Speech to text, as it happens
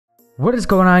What is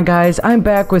going on, guys? I'm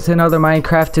back with another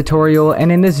Minecraft tutorial,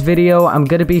 and in this video I'm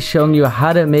going to be showing you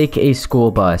how to make a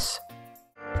school bus.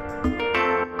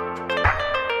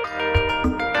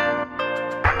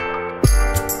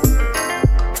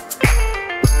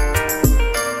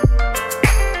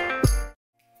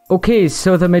 Okay,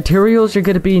 so the materials you're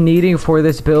going to be needing for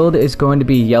this build is going to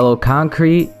be yellow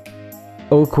concrete,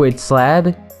 oak wood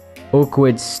slab, oak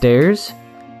wood stairs,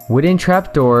 wooden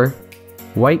trapdoor,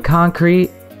 white concrete,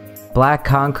 black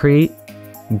concrete,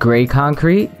 gray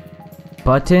concrete,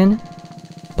 button,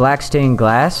 black stained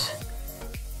glass,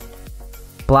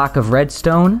 block of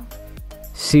redstone,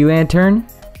 sea lantern,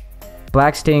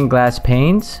 black stained glass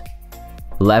panes,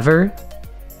 lever,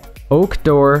 oak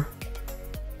door,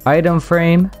 item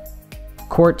frame,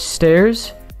 quartz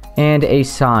stairs, and a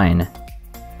sign.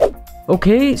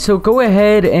 Okay, so go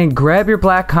ahead and grab your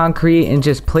black concrete and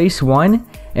just place one,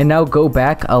 and now go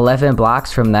back 11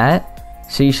 blocks from that.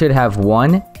 So you should have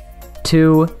 1,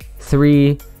 2,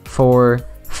 3, 4,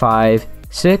 5,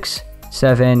 6,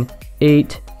 7,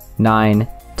 8, 9,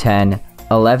 10,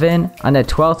 11. On the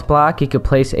 12th block, you could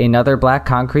place another black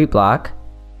concrete block.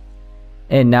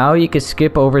 And now you can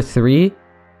skip over 3.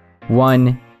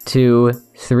 1, 2,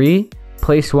 3.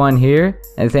 Place one here,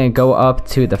 and then go up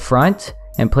to the front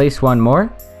and place one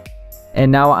more.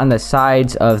 And now on the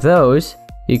sides of those,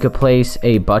 you could place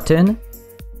a button.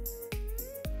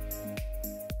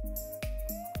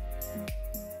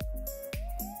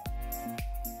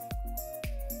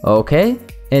 Okay,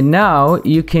 and now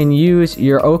you can use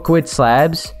your oak wood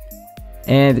slabs,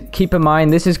 and keep in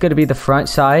mind this is going to be the front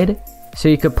side, so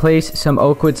you could place some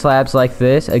oak wood slabs like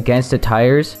this against the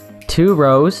tires, 2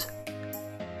 rows,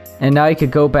 and now you could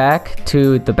go back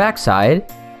to the back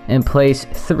side and place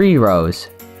 3 rows.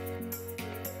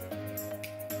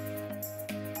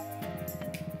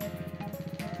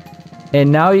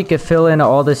 And now you can fill in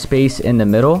all the space in the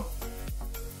middle.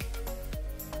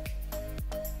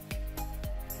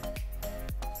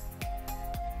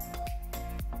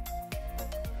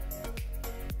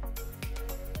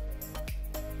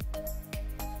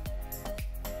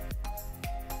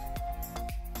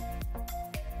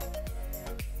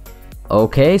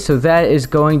 Okay, so that is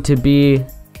going to be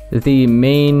the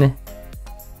main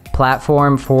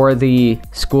platform for the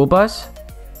school bus.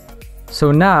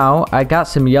 So now I got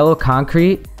some yellow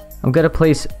concrete. I'm gonna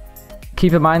place,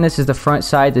 keep in mind this is the front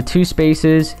side, the 2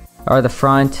 spaces are the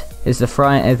front,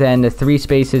 and then the 3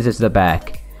 spaces is the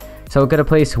back. So I'm gonna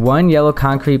place 1 yellow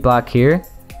concrete block here,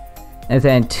 and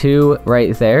then 2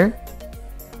 right there.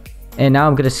 And now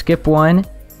I'm gonna skip 1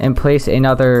 and place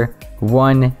another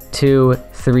 1, 2,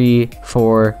 3,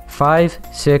 4, 5,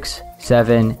 6,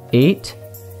 7, 8.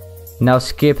 Now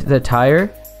skip the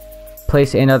tire,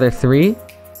 place another 3,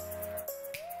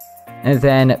 and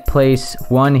then place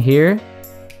 1 here,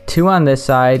 2 on this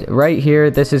side. Right here,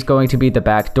 this is going to be the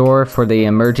back door for the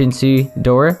emergency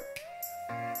door.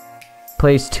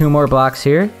 Place 2 more blocks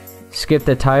here, skip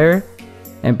the tire,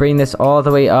 and bring this all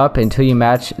the way up until you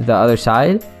match the other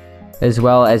side, as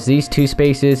well as these 2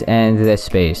 spaces and this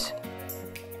space.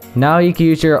 Now you can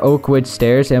use your oak wood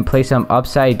stairs and place them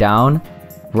upside down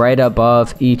right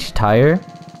above each tire.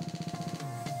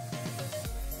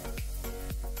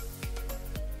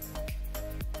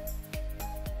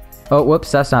 Oh,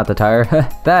 whoops, that's not the tire.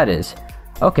 That is.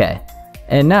 Okay.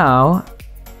 And now,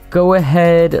 go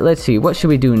ahead, let's see, what should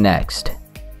we do next?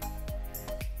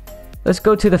 Let's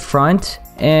go to the front,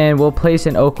 and we'll place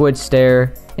an oak wood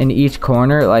stair in each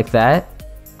corner like that.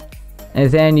 And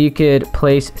then you could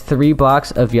place 3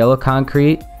 blocks of yellow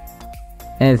concrete,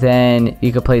 and then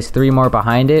you could place 3 more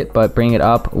behind it, but bring it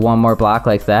up 1 more block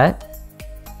like that.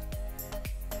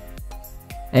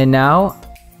 And now,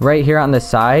 right here on the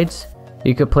sides,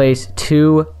 you could place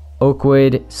 2 oak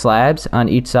wood slabs on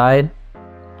each side.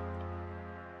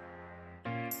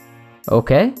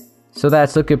 Okay, so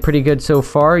that's looking pretty good so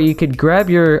far. You could grab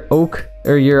your oak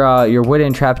or your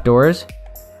wooden trapdoors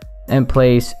and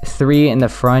place 3 in the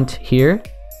front here,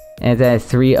 and then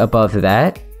 3 above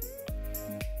that.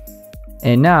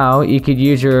 And now you could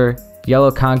use your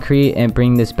yellow concrete and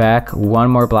bring this back 1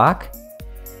 more block.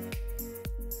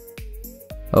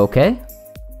 Okay.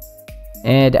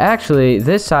 And actually,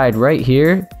 this side right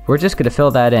here, we're just going to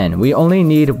fill that in. We only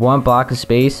need 1 block of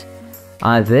space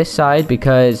on this side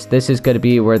because this is going to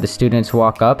be where the students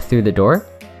walk up through the door.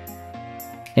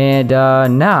 And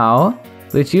now,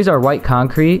 let's use our white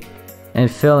concrete and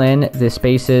fill in the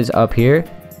spaces up here.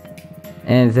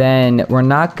 And then we're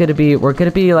going to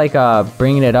be like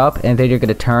bringing it up, and then you're going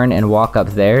to turn and walk up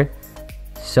there.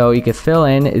 So you can fill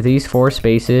in these 4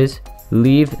 spaces,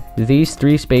 leave these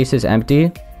 3 spaces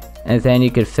empty, and then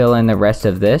you could fill in the rest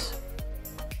of this.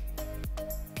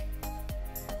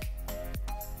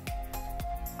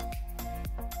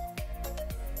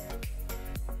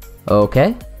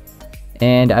 Okay.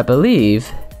 And I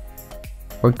believe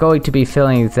we're going to be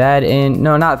filling that in.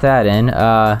 No, not that in.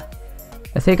 I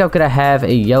think I'm gonna have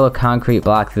a yellow concrete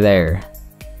block there.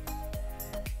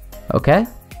 Okay.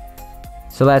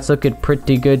 So that's looking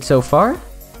pretty good so far.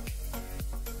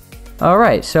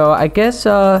 Alright, so I guess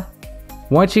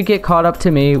once you get caught up to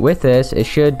me with this, it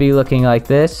should be looking like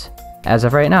this as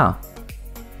of right now.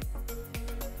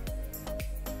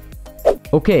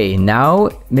 Okay, now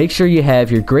make sure you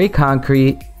have your gray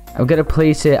concrete. I'm going to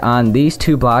place it on these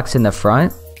 2 blocks in the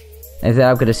front. And then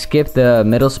I'm going to skip the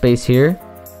middle space here.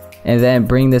 And then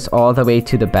bring this all the way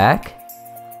to the back.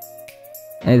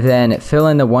 And then fill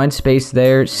in the 1 space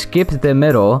there, skip the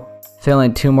middle, fill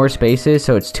in 2 more spaces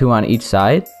so it's 2 on each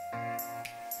side.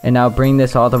 And now bring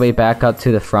this all the way back up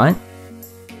to the front.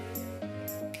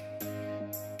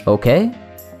 Okay.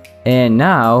 And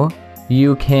now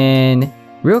you can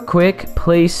real quick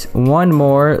place 1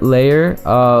 more layer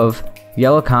of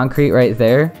yellow concrete right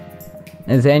there.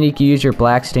 And then you can use your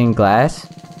black stained glass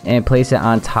and place it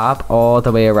on top all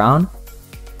the way around.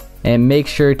 And make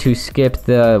sure to skip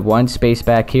the 1 space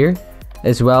back here,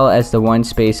 as well as the 1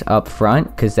 space up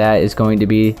front, because that is going to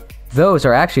be, those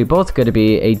are actually both going to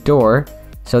be a door.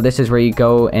 So this is where you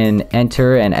go and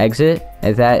enter and exit,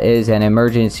 and that is an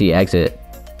emergency exit.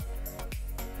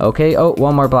 Okay, oh,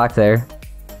 1 more block there.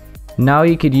 Now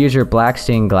you could use your black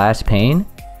stained glass pane,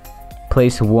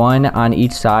 place 1 on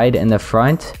each side in the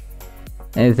front,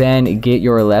 and then get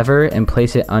your lever and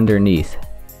place it underneath.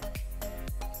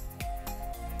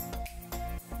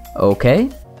 Okay,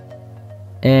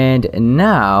 and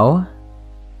now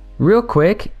real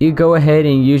quick you go ahead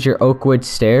and use your oak wood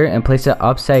stair and place it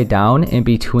upside down in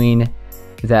between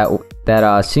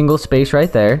that single space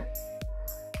right there.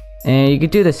 And you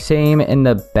could do the same in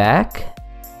the back.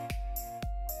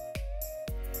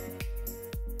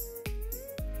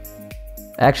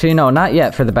 Actually, no, not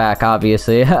yet for the back,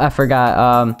 obviously. I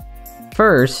forgot.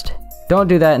 First, don't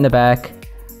do that in the back.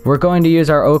 We're going to use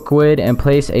our oak wood and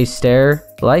place a stair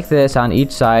like this on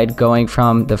each side, going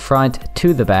from the front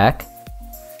to the back.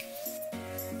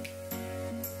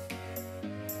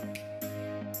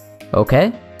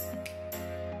 Okay.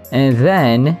 And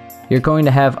then you're going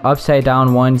to have upside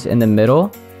down ones in the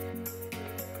middle.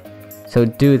 So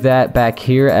do that back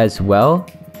here as well.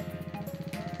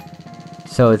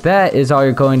 So that is all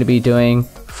you're going to be doing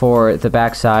for the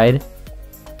back side.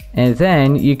 And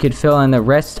then you could fill in the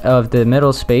rest of the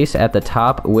middle space at the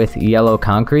top with yellow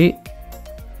concrete.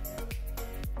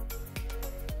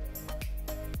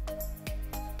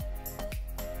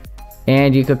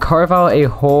 And you could carve out a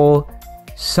hole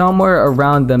somewhere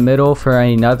around the middle for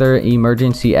another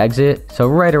emergency exit. So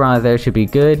right around there should be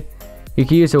good. You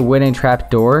can use a wooden trap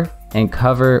door and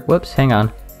cover, whoops, hang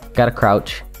on, gotta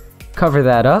crouch. Cover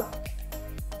that up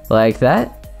like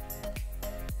that.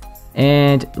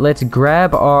 And let's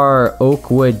grab our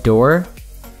oak wood door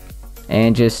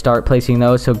and just start placing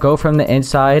those. So go from the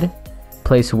inside,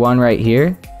 place 1 right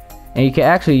here. And you can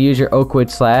actually use your oak wood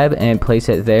slab and place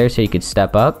it there so you could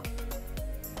step up.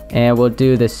 And we'll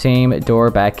do the same door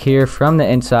back here from the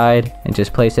inside and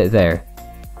just place it there.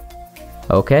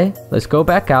 Okay, let's go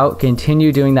back out,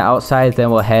 continue doing the outside,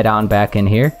 then we'll head on back in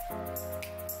here.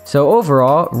 So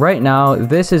overall, right now,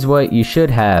 this is what you should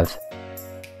have.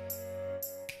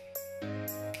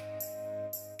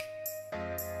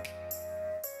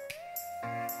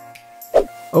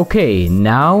 Okay,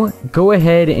 now go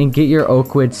ahead and get your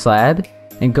oak wood slab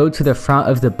and go to the front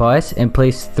of the bus and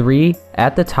place 3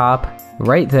 at the top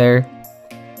right there.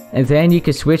 And then you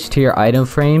can switch to your item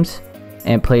frames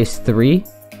and place 3.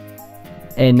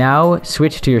 And now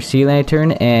switch to your sea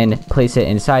lantern and place it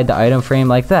inside the item frame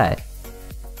like that.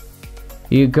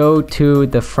 You go to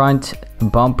the front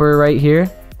bumper right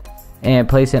here and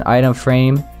place an item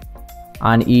frame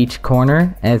on each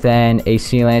corner and then a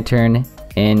sea lantern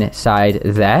inside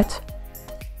that.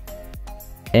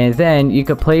 And then you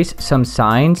could place some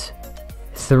signs,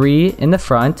 3 in the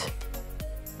front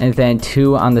and then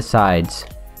 2 on the sides.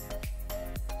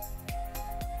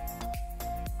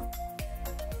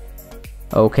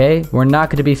 Okay, we're not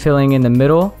going to be filling in the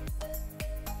middle.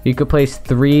 You could place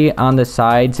 3 on the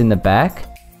sides in the back.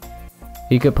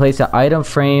 You could place an item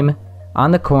frame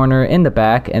on the corner in the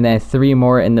back and then 3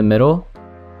 more in the middle.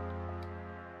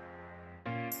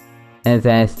 And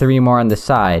then 3 more on the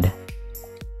side.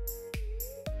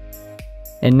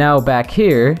 And now back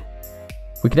here,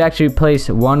 we could actually place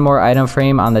 1 more item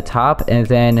frame on the top and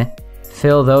then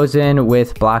fill those in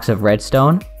with blocks of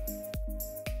redstone.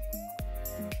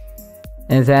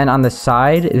 And then on the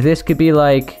side, this could be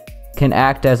like, can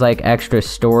act as like extra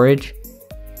storage.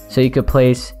 So you could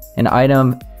place an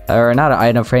item, or not an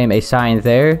item frame, a sign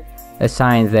there. a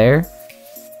sign there,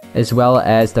 as well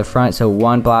as the front. So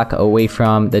 1 block away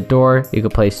from the door, you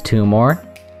could place 2 more,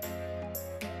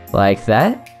 like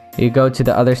that. You go to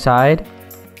the other side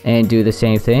and do the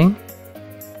same thing.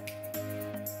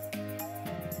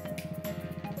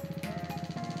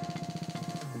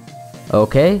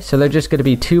 Okay, so they're just going to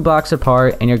be 2 blocks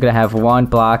apart, and you're going to have 1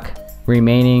 block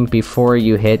remaining before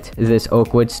you hit this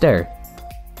oak wood stair.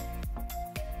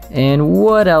 And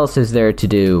what else is there to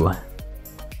do?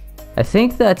 I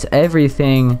think that's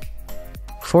everything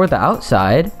for the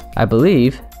outside, I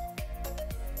believe.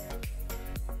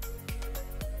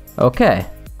 Okay,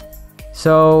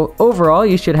 so overall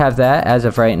you should have that as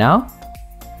of right now.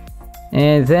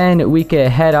 And then we can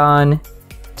head on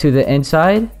to the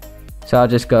inside. So I'll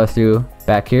just go through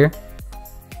back here.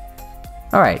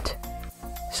 Alright,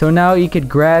 so now you could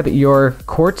grab your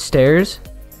quartz stairs.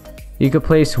 You could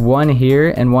place 1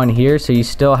 here and 1 here, so you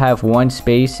still have 1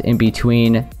 space in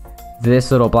between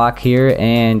this little block here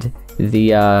and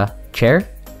the chair.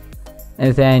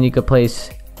 And then you could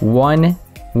place 1,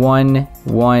 1,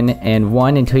 1, and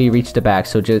 1 until you reach the back.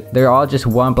 So they're all just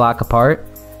 1 block apart.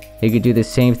 You could do the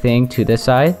same thing to this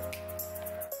side.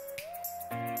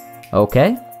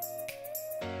 Okay.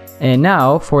 And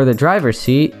now for the driver's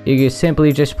seat, you can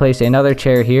simply just place another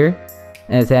chair here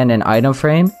and then an item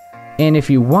frame. And if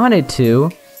you wanted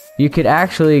to, you could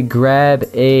actually grab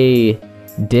a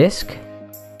disc.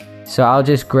 So I'll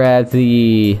just grab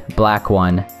the black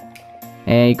one.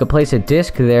 And you can place a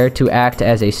disc there to act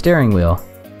as a steering wheel.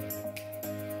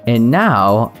 And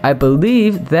now, I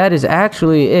believe that is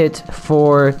actually it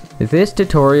for this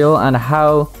tutorial on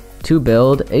how to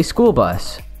build a school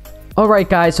bus. Alright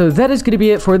guys, so that is going to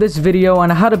be it for this video on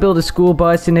how to build a school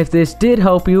bus, and if this did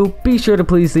help you, be sure to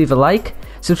please leave a like,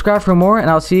 subscribe for more, and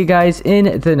I'll see you guys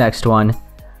in the next one.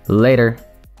 Later.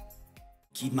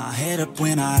 Keep my head up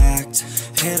when I act,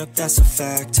 head up that's a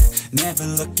fact, never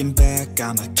looking back,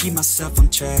 I'ma keep myself on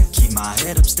track, keep my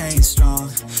head up staying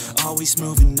strong, always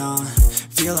moving on,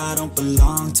 feel I don't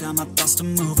belong, tell my thoughts to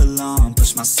move along,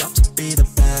 push myself to be the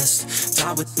best,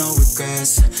 die with no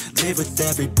regrets, live with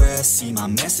every breath, see my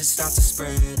message start to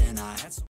spread, and I had